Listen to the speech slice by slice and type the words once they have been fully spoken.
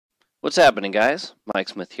What's happening, guys? Mike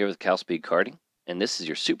Smith here with CalSpeed Karting, and this is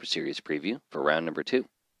your Super Series preview for round number 2.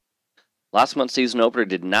 Last month's season opener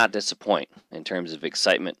did not disappoint in terms of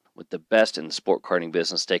excitement, with the best in the sport karting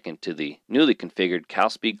business taken to the newly configured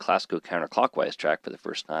CalSpeed Classico counterclockwise track for the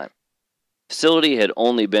first time. The facility had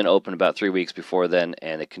only been open about 3 weeks before then,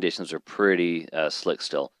 and the conditions were pretty slick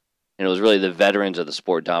still. And it was really the veterans of the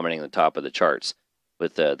sport dominating the top of the charts.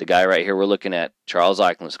 With the guy right here, we're looking at Charles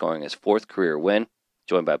Eichland scoring his 4th career win,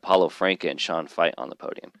 joined by Paulo Franca and Sean Feit on the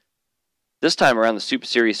podium. This time around, the Super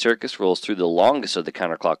Series circus rolls through the longest of the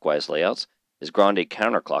counterclockwise layouts, as Grande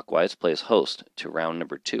counterclockwise plays host to round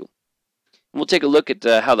number 2. And we'll take a look at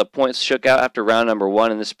how the points shook out after round number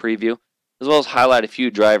 1 in this preview, as well as highlight a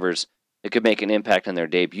few drivers that could make an impact on their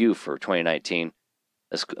debut for 2019.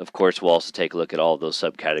 Of course, we'll also take a look at all of those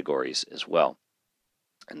subcategories as well.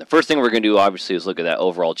 And the first thing we're going to do, obviously, is look at that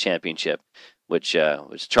overall championship, which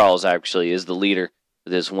Charles actually is the leader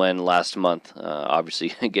with his win last month. Obviously,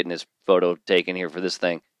 getting his photo taken here for this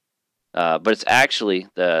thing. But it's actually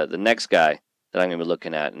the next guy that I'm going to be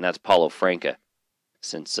looking at, and that's Paulo Franca,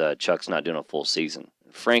 since Chuck's not doing a full season.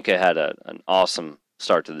 Franca had an awesome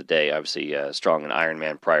start to the day, obviously strong in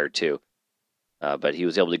Ironman prior to. But he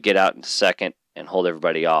was able to get out into second and hold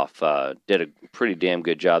everybody off. Did a pretty damn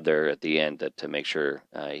good job there at the end to make sure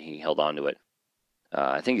he held on to it.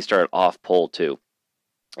 I think he started off pole too.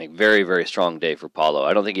 A very, very strong day for Paulo.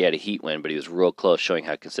 I don't think he had a heat win, but he was real close, showing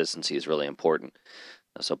how consistency is really important.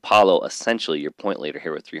 So Paulo, essentially your point leader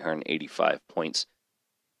here with 385 points,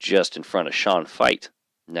 just in front of Sean Feit,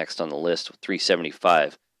 next on the list with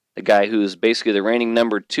 375. The guy who's basically the reigning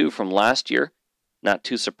number 2 from last year. Not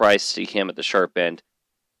too surprised to see him at the sharp end.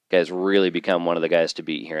 Guy's really become one of the guys to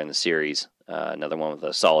beat here in the series. Another one with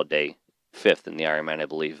a solid day, 5th in the Ironman, I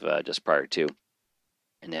believe, just prior to.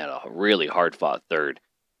 And they had a really hard-fought 3rd.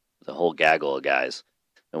 The whole gaggle of guys.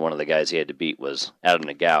 And one of the guys he had to beat was Adam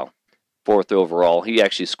Nagao. 4th overall. He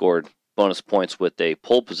actually scored bonus points with a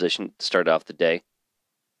pole position to start off the day.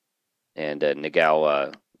 And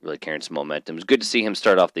Nagao really carrying some momentum. It was good to see him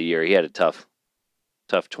start off the year. He had a tough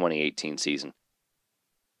 2018 season.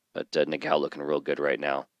 But Nagao looking real good right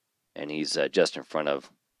now. And he's just in front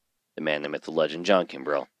of the man, the myth, the legend, John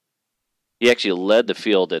Kimbrell. He actually led the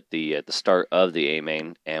field at the start of the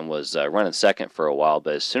A-Main and was running second for a while.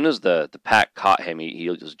 But as soon as the pack caught him, he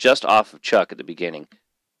was just off of Chuck at the beginning.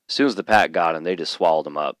 As soon as the pack got him, they just swallowed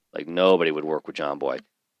him up. Like nobody would work with John Boy.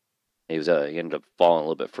 He ended up falling a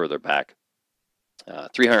little bit further back.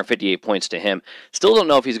 358 points to him. Still don't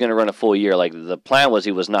know if he's going to run a full year. Like the plan was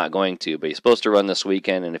he was not going to, but he's supposed to run this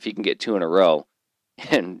weekend. And if he can get 2 in a row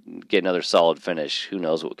and get another solid finish, who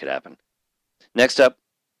knows what could happen. Next up,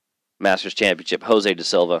 Masters Championship, Jose De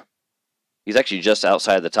Silva. He's actually just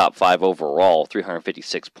outside the top 5 overall,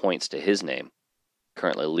 356 points to his name.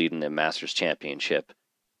 Currently leading the Masters Championship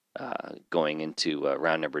going into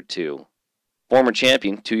round number 2. Former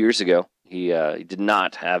champion 2 years ago. He did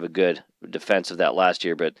not have a good defense of that last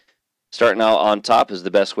year, but starting out on top is the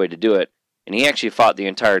best way to do it. And he actually fought the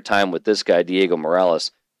entire time with this guy, Diego Morales,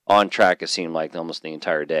 on track, it seemed like, almost the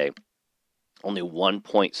entire day. Only 1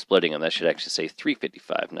 point splitting him. That should actually say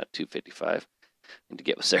 355, not 255. Need to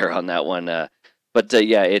get with Sarah on that one. Yeah,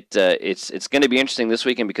 it's going to be interesting this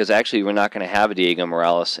weekend because actually we're not going to have a Diego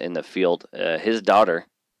Morales in the field. His daughter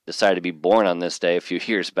decided to be born on this day a few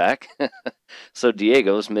years back, so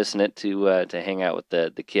Diego's missing it to hang out with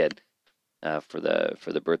the kid for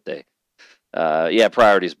the birthday.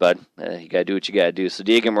 Priorities, bud. You gotta do what you gotta do. So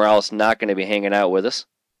Diego Morales not going to be hanging out with us.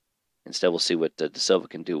 Instead, we'll see what De Silva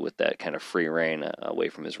can do with that kind of free reign away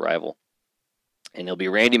from his rival. And it'll be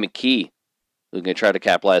Randy McKee who's going to try to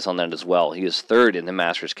capitalize on that as well. He is 3rd in the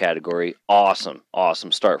Masters category. Awesome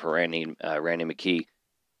start for Randy McKee.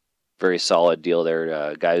 Very solid deal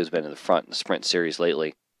there. Guy who's been in the front in the Sprint Series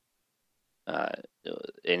lately.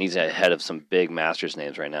 And he's ahead of some big Masters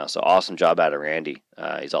names right now. So awesome job out of Randy.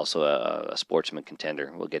 He's also a sportsman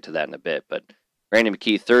contender. We'll get to that in a bit. But Randy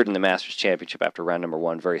McKee, 3rd in the Masters Championship after round number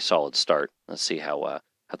 1. Very solid start. Let's see how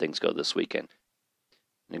things go this weekend.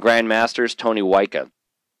 In the Grand Masters, Tony Waika.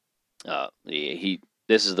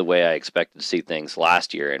 This is the way I expected to see things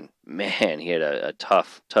last year, and man, he had a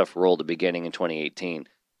tough roll at the beginning in 2018.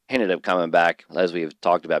 He ended up coming back, as we have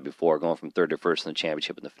talked about before, going from 3rd to 1st in the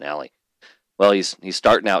championship in the finale. Well, he's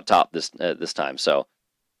starting out top this time, so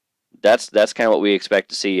that's kind of what we expect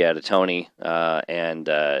to see out of Tony, and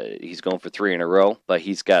he's going for 3 in a row, but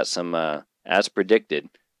he's got some, as predicted,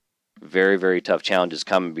 very, very tough challenges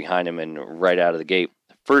coming behind him and right out of the gate.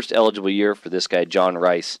 First eligible year for this guy, John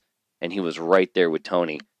Rice, and he was right there with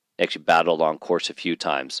Tony. They actually battled on course a few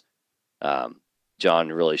times. John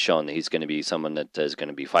really shown that he's going to be someone that is going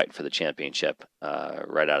to be fighting for the championship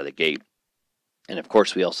right out of the gate. And of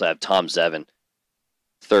course, we also have Tom Zevin,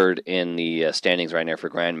 third in the standings right now for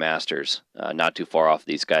Grandmasters, not too far off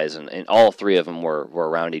these guys, and all three of them were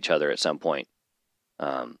around each other at some point.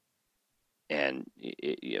 Tom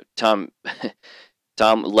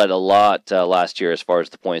Tom led a lot last year as far as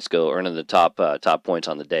the points go, earning the top points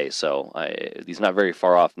on the day. So he's not very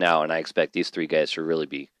far off now, and I expect these three guys to really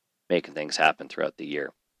be making things happen throughout the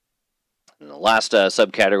year. And the last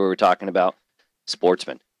subcategory we're talking about,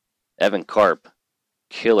 sportsman. Evan Karp,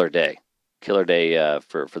 killer day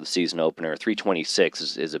for the season opener.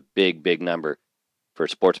 326 is a big number for a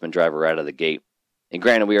sportsman driver right out of the gate. And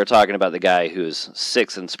granted, we are talking about the guy who's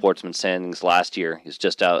sixth in sportsman standings last year. He's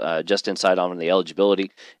just inside on the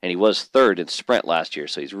eligibility, and he was third in sprint last year.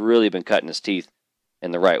 So he's really been cutting his teeth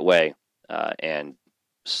in the right way, and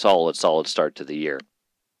solid start to the year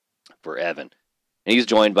for Evan. And he's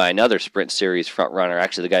joined by another sprint series front runner,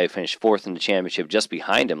 actually the guy who finished fourth in the championship just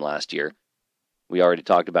behind him last year. We already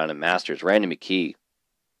talked about him in Masters. Randy McKee,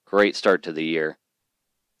 great start to the year.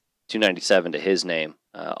 297 to his name.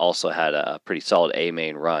 Also had a pretty solid A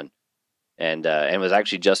main run, and was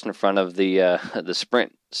actually just in front of the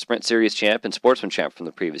sprint series champ and sportsman champ from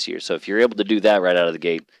the previous year. So if you're able to do that right out of the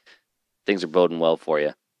gate, things are boding well for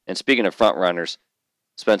you. And speaking of front runners,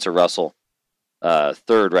 Spencer Russell,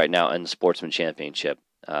 third right now in the sportsman championship.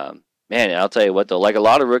 Man, I'll tell you what though, like a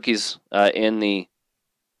lot of rookies in the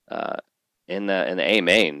A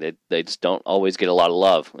main, they just don't always get a lot of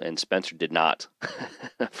love, and Spencer did not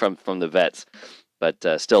from the vets,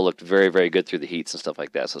 but still looked very good through the heats and stuff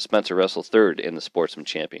like that. So Spencer Russell, third in the sportsman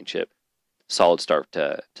championship. Solid start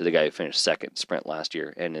to the guy who finished second sprint last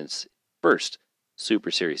year and his first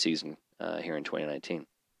Super Series season here in 2019.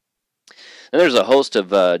 And there's a host of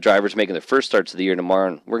drivers making their first starts of the year tomorrow,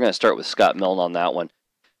 and we're going to start with Scott Milne on that one.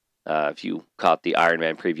 If you caught the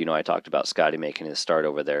Ironman preview, you know I talked about Scotty making his start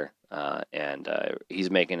over there, and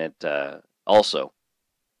he's making it also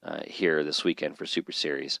here this weekend for Super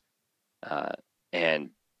Series. And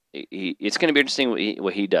it's going to be interesting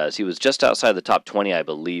what he does. He was just outside the top 20, I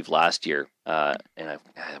believe, last year, and I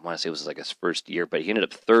want to say it was like his first year, but he ended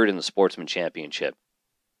up third in the Sportsman Championship,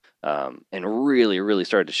 and really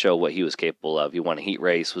started to show what he was capable of. He won a heat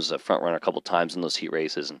race, was a front runner a couple times in those heat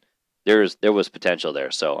races, and there was potential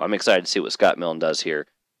there. So I'm excited to see what Scott Milne does here,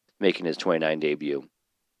 making his 29 debut.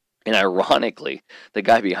 And ironically, the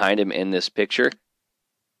guy behind him in this picture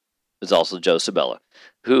is also Joe Sabella,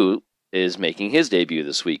 who is making his debut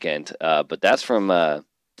this weekend. But that's from,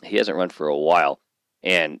 he hasn't run for a while.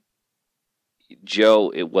 And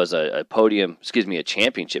Joe, it was a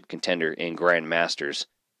championship contender in Grand Masters.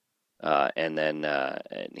 And then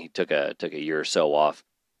and he took a year or so off.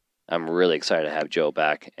 I'm really excited to have Joe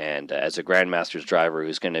back. And as a Grandmasters driver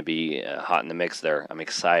who's going to be hot in the mix there, I'm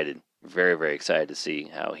excited, very excited to see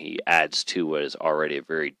how he adds to what is already a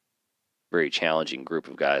very challenging group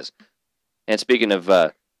of guys. And speaking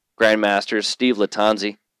of Grandmasters, Steve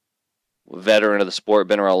Latanzi, veteran of the sport,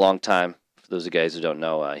 been around a long time. For those of you guys who don't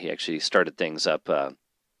know, he actually started things up,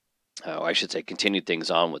 I should say continued things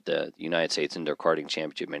on with the United States Indoor Karting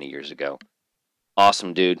Championship many years ago.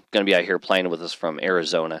 Awesome dude. Going to be out here playing with us from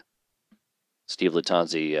Arizona. Steve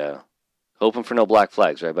Latanzi, hoping for no black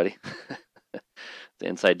flags, right, buddy? The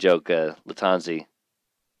inside joke, Latanzi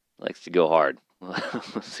likes to go hard.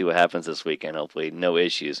 Let's see what happens this weekend. Hopefully, no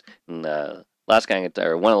issues. And one of the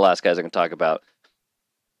last guys I can talk about,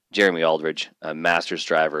 Jeremy Aldridge, a Masters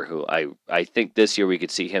driver who I think this year we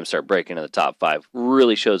could see him start breaking in the top 5.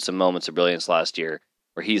 Really showed some moments of brilliance last year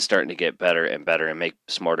where he's starting to get better and make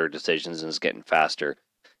smarter decisions and is getting faster.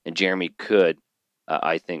 And Jeremy could,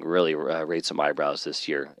 I think, really raise some eyebrows this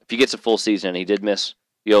year. If he gets a full season, and he did miss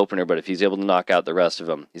the opener, but if he's able to knock out the rest of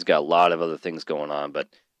them, he's got a lot of other things going on. But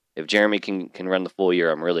if Jeremy can run the full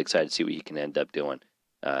year, I'm really excited to see what he can end up doing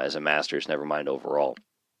as a Masters, never mind overall.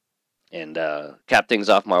 And cap things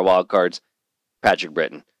off my wild cards, Patrick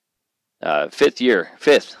Britton. Fifth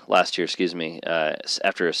last year,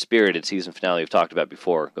 after a spirited season finale we've talked about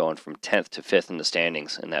before, going from 10th to 5th in the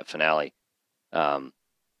standings in that finale.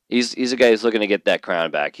 He's a guy who's looking to get that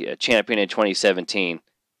crown back. A champion in 2017.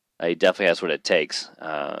 He definitely has what it takes,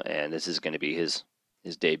 and this is going to be his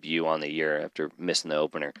debut on the year after missing the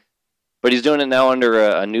opener. But he's doing it now under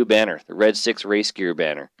a new banner, the Red 6 Race Gear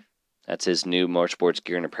banner. That's his new motorsports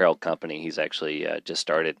gear and apparel company. He's actually just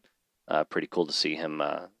started. Pretty cool to see him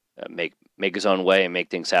make his own way and make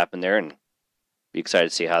things happen there, and be excited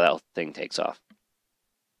to see how that thing takes off.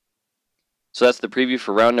 So that's the preview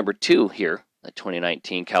for round number 2 here, the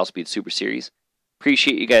 2019 CalSpeed Super Series.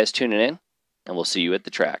 Appreciate you guys tuning in, and we'll see you at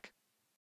the track.